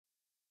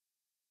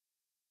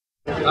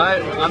Hi,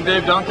 I'm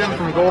Duncan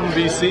from Golden,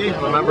 BC.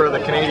 I'm a member of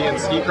the Canadian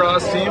ski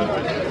cross team.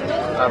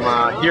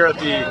 I'm here at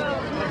the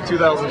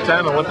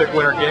 2010 Olympic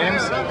Winter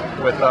Games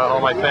with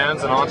all my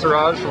fans and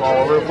entourage from all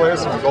over the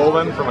place, from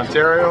Golden, from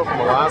Ontario, from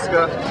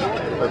Alaska.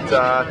 But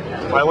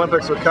my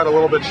Olympics were cut a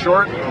little bit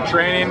short in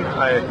training.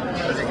 I,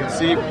 as you can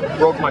see,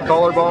 broke my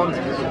collarbone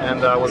and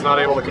was not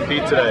able to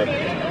compete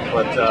today.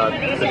 But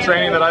the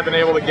training that I've been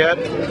able to get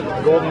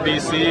in Golden,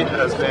 BC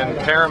has been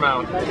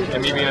paramount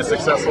in me being as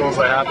successful as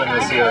I have been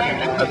this year.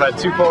 I've had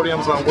 2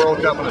 podiums on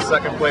World Cup and a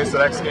 2nd place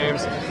at X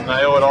Games, and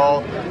I owe it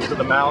all to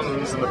the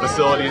mountains and the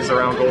facilities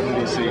around Golden,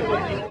 BC.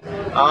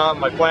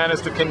 My plan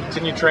is to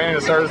continue training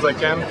as hard as I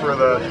can for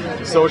the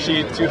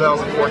Sochi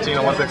 2014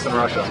 Olympics in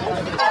Russia.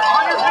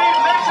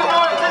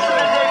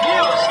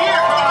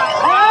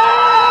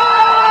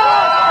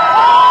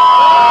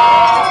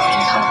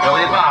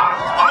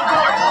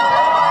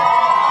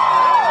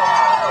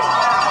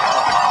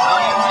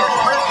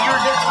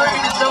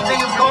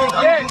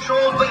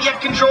 Uncontrolled, but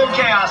yet controlled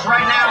chaos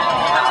right now.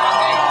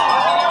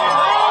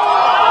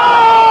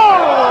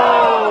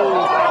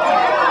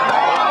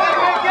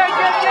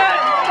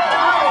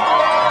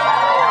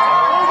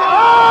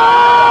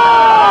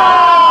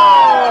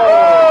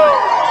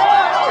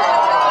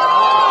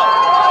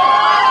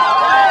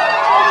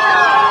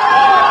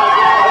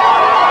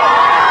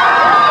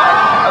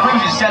 I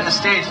believe you set the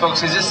stage,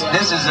 folks, because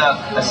this is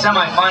a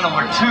semi-final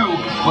where 2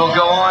 will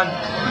go on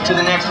to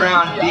the next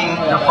round, being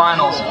the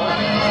finals.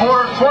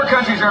 Four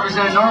countries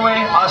represented: Norway,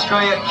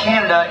 Australia,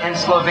 Canada, and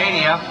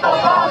Slovenia.